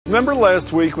Remember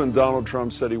last week when Donald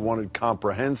Trump said he wanted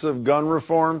comprehensive gun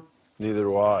reform? Neither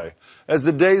do I. As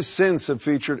the days since have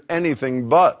featured anything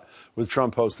but, with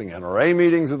Trump hosting NRA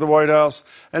meetings at the White House,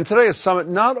 and today a summit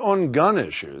not on gun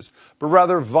issues, but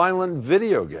rather violent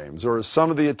video games, or as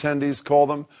some of the attendees call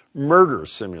them, murder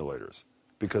simulators.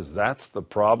 Because that's the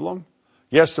problem?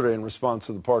 Yesterday, in response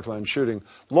to the Parkland shooting,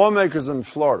 lawmakers in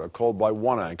Florida, called by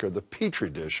one anchor the petri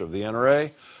dish of the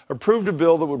NRA, approved a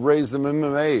bill that would raise the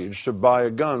minimum age to buy a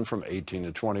gun from 18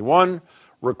 to 21,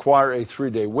 require a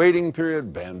 3-day waiting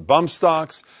period, ban bump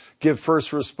stocks, give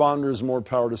first responders more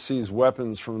power to seize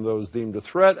weapons from those deemed a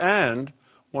threat, and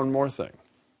one more thing.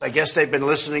 I guess they've been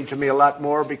listening to me a lot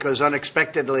more because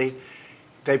unexpectedly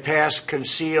they passed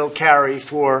concealed carry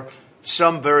for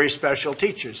some very special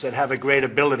teachers that have a great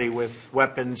ability with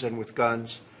weapons and with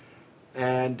guns.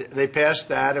 And they passed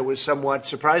that. It was somewhat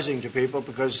surprising to people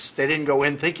because they didn't go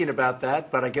in thinking about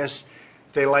that, but I guess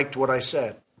they liked what I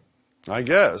said. I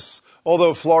guess.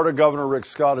 Although Florida Governor Rick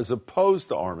Scott is opposed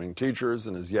to arming teachers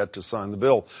and is yet to sign the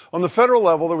bill. On the federal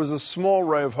level, there was a small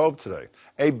ray of hope today.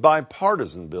 A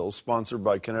bipartisan bill sponsored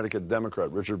by Connecticut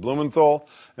Democrat Richard Blumenthal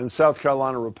and South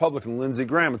Carolina Republican Lindsey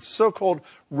Graham. It's a so-called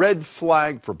red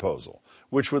flag proposal,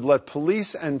 which would let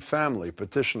police and family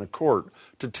petition a court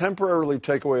to temporarily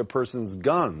take away a person's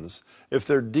guns if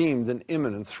they're deemed an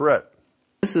imminent threat.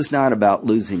 This is not about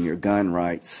losing your gun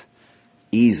rights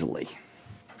easily.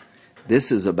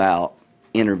 This is about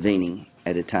intervening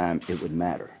at a time it would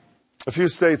matter. A few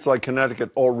states like Connecticut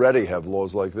already have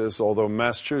laws like this, although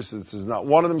Massachusetts is not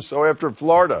one of them. So after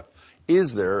Florida,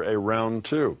 is there a round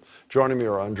two? Joining me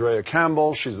are Andrea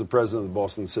Campbell. She's the president of the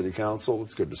Boston City Council.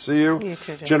 It's good to see you. You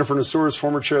too, Jim. Jennifer Nassour is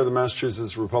former chair of the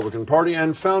Massachusetts Republican Party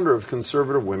and founder of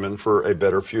Conservative Women for a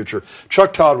Better Future.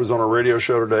 Chuck Todd was on a radio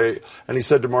show today, and he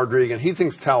said to Margery, and he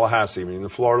thinks Tallahassee, meaning the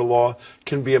Florida law,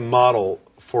 can be a model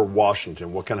for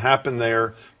Washington. What can happen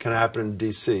there can happen in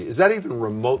D.C. Is that even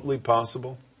remotely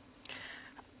possible?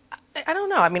 I don't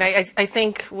know. I mean, I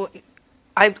think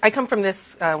I come from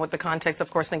this with the context, of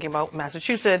course, thinking about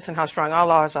Massachusetts and how strong our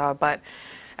laws are, but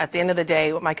at the end of the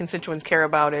day, what my constituents care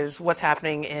about is what's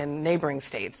happening in neighboring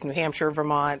states, New Hampshire,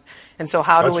 Vermont, and so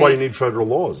how do we... That's why you need federal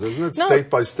laws, isn't it? No. State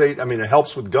by state. I mean, it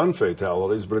helps with gun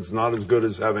fatalities, but it's not as good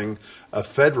as having a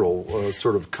federal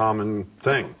sort of common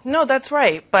thing. No, that's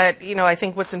right. But, you know, I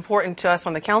think what's important to us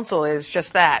on the council is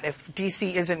just that. If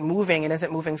D.C. isn't moving and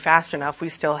isn't moving fast enough, we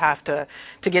still have to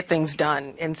get things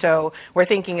done. And so we're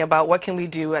thinking about what can we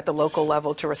do at the local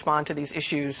level to respond to these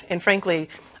issues and, frankly,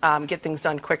 get things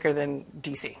done quicker than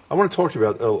D.C. I want to talk to you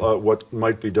about what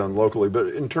might be done locally, but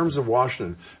in terms of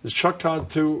Washington, is Chuck Todd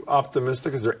too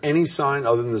optimistic? Is there any sign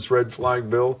other than this red flag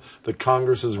bill that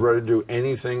Congress is ready to do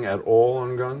anything at all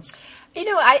on guns? You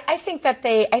know, I think that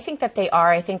they are.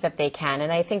 I think that they can,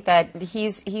 and I think that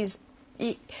he's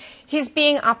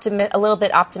being a little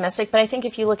bit optimistic. But I think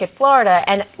if you look at Florida,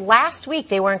 and last week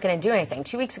they weren't going to do anything.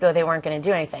 2 weeks ago they weren't going to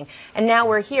do anything, and now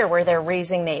we're here where they're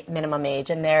raising the minimum age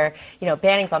and they're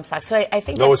banning bump stocks. So I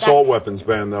think no assault weapons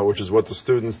ban though, which is what the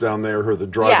students down there who are the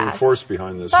driving force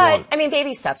behind this want. But I mean,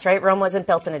 baby steps, right? Rome wasn't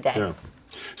built in a day. Yeah.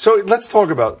 So let's talk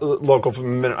about local for a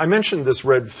minute. I mentioned this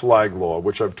red flag law,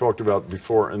 which I've talked about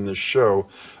before in this show.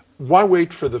 Why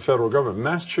wait for the federal government?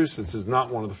 Massachusetts is not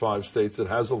one of the 5 states that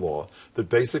has a law that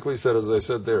basically said, as I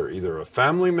said there, either a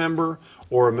family member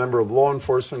or a member of law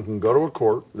enforcement can go to a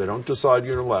court. They don't decide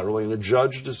unilaterally, and a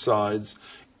judge decides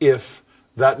if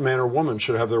that man or woman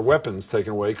should have their weapons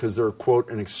taken away because they're, quote,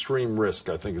 an extreme risk,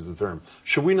 I think is the term.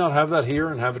 Should we not have that here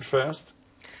and have it fast?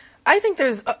 I think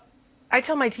there's... I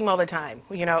tell my team all the time,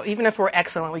 even if we're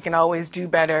excellent, we can always do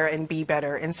better and be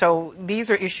better. And so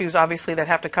these are issues, obviously, that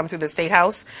have to come through the State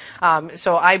House.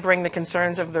 So I bring the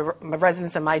concerns of the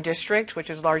residents in my district, which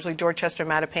is largely Dorchester,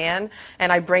 Mattapan,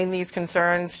 and I bring these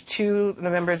concerns to the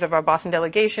members of our Boston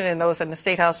delegation and those in the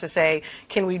State House to say,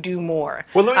 can we do more?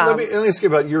 Well, let me ask you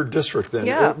about your district then.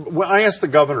 Yeah. I asked the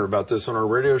governor about this on our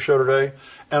radio show today,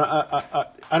 and I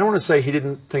don't want to say he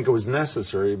didn't think it was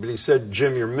necessary, but he said,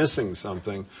 Jim, you're missing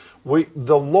something.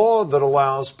 The law that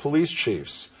allows police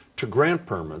chiefs to grant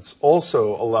permits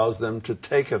also allows them to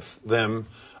take them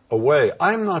away.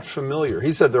 I'm not familiar.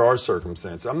 He said there are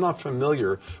circumstances. I'm not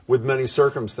familiar with many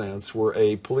circumstances where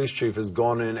a police chief has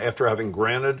gone in after having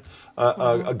granted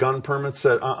a gun permit,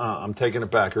 said, I'm taking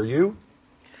it back. Are you?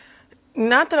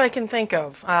 Not that I can think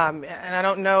of, and I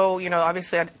don't know.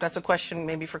 Obviously that's a question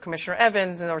maybe for Commissioner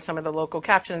Evans or some of the local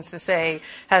captains to say.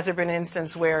 Has there been an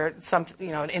instance where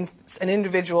an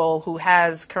individual who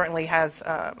currently has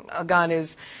a gun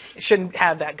shouldn't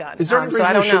have that gun? Is there any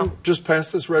reason we shouldn't just pass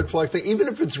this red flag thing, even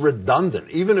if it's redundant,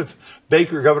 even if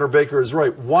Governor Baker is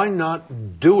right? Why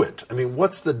not do it? I mean,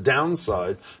 what's the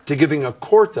downside to giving a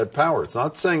court that power? It's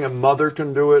not saying a mother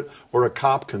can do it or a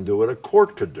cop can do it. A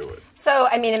court could do it. So,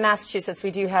 I mean, in Massachusetts, we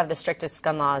do have the strictest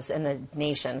gun laws in the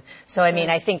nation. So, I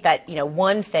mean, I think that,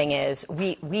 one thing is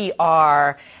we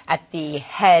are at the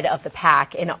head of the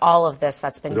pack in all of this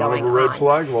that's been going on. We don't have a red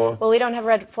flag law. Well, we don't have a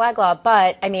red flag law,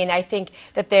 but, I mean, I think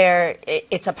that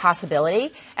it's a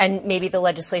possibility, and maybe the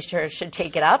legislature should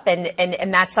take it up,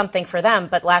 and that's something for them.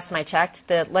 But last time I checked,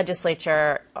 the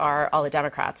legislature are all the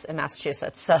Democrats in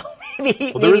Massachusetts. So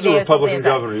maybe there is a Republican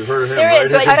governor. You've heard of him, there right?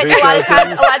 Is, but a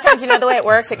lot of times, you know the way it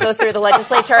works. It goes through the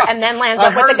legislature and then lands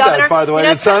up with the governor. That, by the way,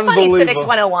 it's unbelievable. Funny, Civics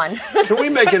 101. Can we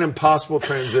make an impossible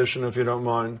transition, if you don't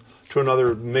mind, to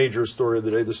another major story of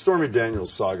the day? The Stormy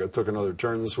Daniels saga took another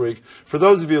turn this week. For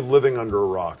those of you living under a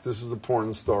rock, this is the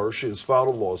porn star. She has filed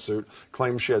a lawsuit,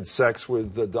 claims she had sex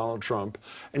with Donald Trump,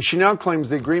 and she now claims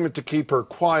the agreement to keep her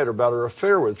quiet about her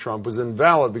affair with Trump was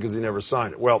invalid because he never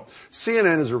signed it. Well,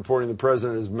 CNN is reporting the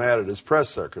president is mad at his press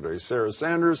secretary, Sarah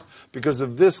Sanders, because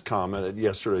of this comment at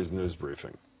yesterday's news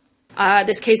briefing.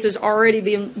 This case has already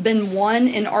been won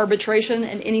in arbitration,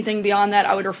 and anything beyond that,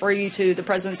 I would refer you to the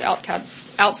president's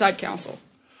outside counsel.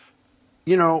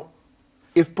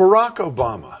 If Barack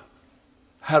Obama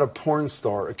had a porn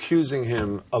star accusing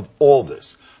him of all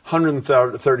this,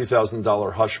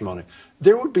 $130,000 hush money,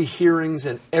 there would be hearings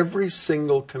in every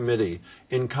single committee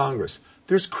in Congress.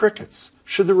 There's crickets.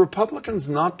 Should the Republicans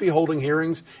not be holding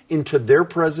hearings into their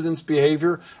president's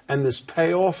behavior and this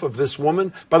payoff of this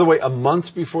woman? By the way, a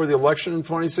month before the election in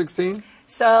 2016?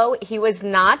 So he was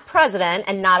not president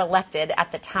and not elected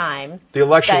at the time. The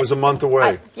election was a month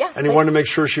away. Yes. And he wanted to make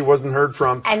sure she wasn't heard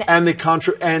from. And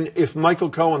if Michael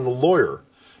Cohen, the lawyer,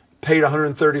 paid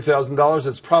 $130,000,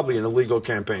 it's probably an illegal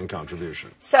campaign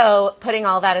contribution. So putting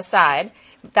all that aside,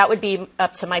 that would be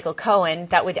up to Michael Cohen.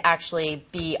 That would actually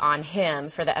be on him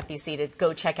for the FEC to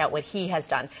go check out what he has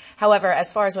done. However,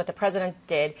 as far as what the president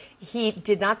did, he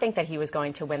did not think that he was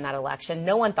going to win that election.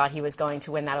 No one thought he was going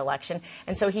to win that election.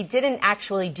 And so he didn't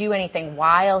actually do anything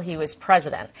while he was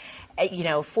president.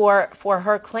 For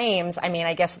her claims, I mean,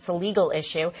 I guess it's a legal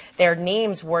issue. Their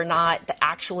names did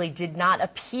not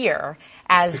appear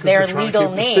as their legal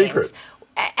names.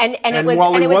 And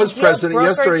while he was president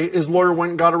yesterday, his lawyer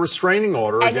went and got a restraining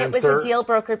order against her. And it was a deal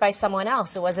brokered by someone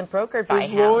else. It wasn't brokered by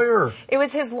him. His lawyer. It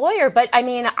was his lawyer. But I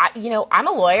mean, I'm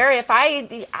a lawyer. If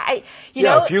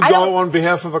you go on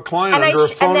behalf of a client under a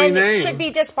phony name, and then it should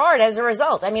be disbarred as a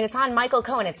result. I mean, it's on Michael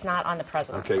Cohen. It's not on the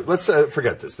president. Okay, let's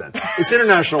forget this then. It's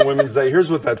International Women's Day. Here's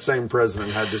what that same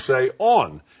president had to say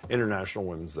on International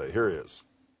Women's Day. Here he is.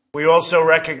 We also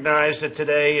recognize that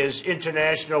today is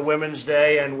International Women's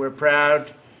Day, and we're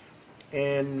proud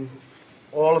in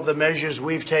all of the measures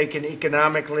we've taken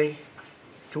economically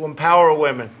to empower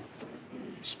women,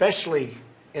 especially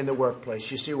in the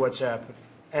workplace. You see what's happened.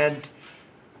 And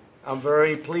I'm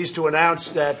very pleased to announce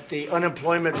that the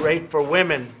unemployment rate for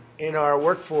women in our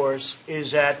workforce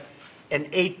is at an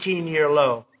 18-year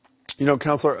low.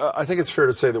 Counselor, I think it's fair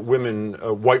to say that women,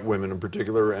 white women in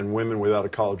particular, and women without a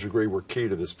college degree were key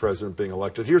to this president being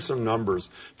elected. Here's some numbers.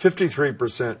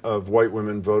 53% of white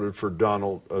women voted for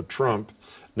Donald Trump.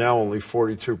 Now only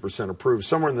 42% approve.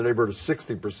 Somewhere in the neighborhood of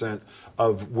 60%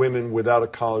 of women without a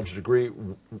college degree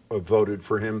voted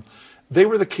for him. They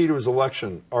were the key to his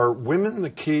election. Are women the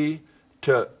key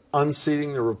to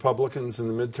unseating the Republicans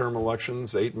in the midterm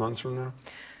elections 8 months from now?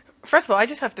 First of all, I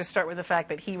just have to start with the fact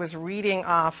that he was reading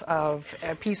off of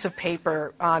a piece of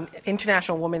paper on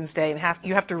International Women's Day, and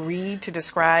you have to read to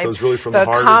describe really the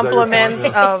compliments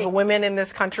of women in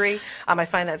this country. I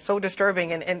find that so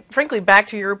disturbing. And frankly, back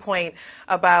to your point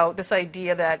about this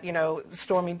idea that,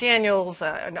 Stormy Daniels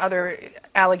and other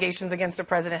allegations against the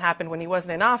president happened when he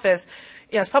wasn't in office.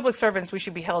 As public servants, we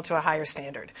should be held to a higher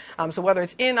standard. So whether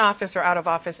it's in office or out of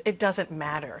office, it doesn't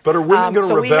matter. But are women going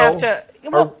to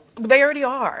rebel? They already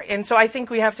are. And so I think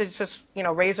we have to just,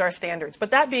 raise our standards.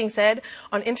 But that being said,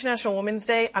 on International Women's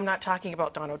Day, I'm not talking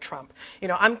about Donald Trump.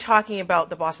 I'm talking about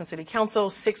the Boston City Council,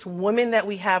 6 women that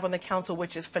we have on the council,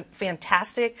 which is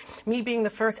fantastic. Me being the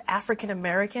first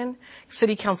African-American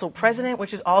city council president,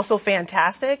 which is also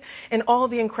fantastic. And all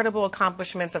the incredible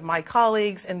accomplishments of my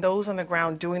colleagues and those on the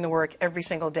ground doing the work every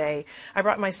single day. I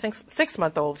brought my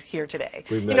 6-month-old here today.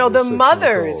 The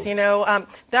mothers,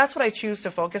 that's what I choose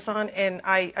to focus on. And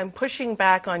I I'm pushing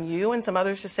back on you and some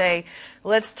others to say,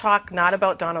 let's talk not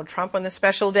about Donald Trump on this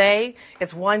special day.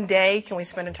 It's one day. Can we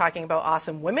spend it talking about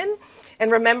awesome women?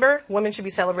 And remember, women should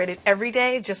be celebrated every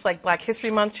day, just like Black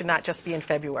History Month should not just be in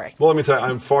February. Well, let me tell you,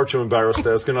 I'm far too embarrassed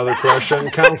to ask another question.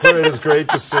 Counselor, it is great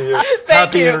to see you. Thank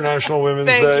Happy you. International Women's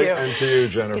Thank Day. you. And to you,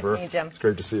 Jennifer. Good to see you, Jim. It's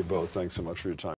great to see you both. Thanks so much for your time.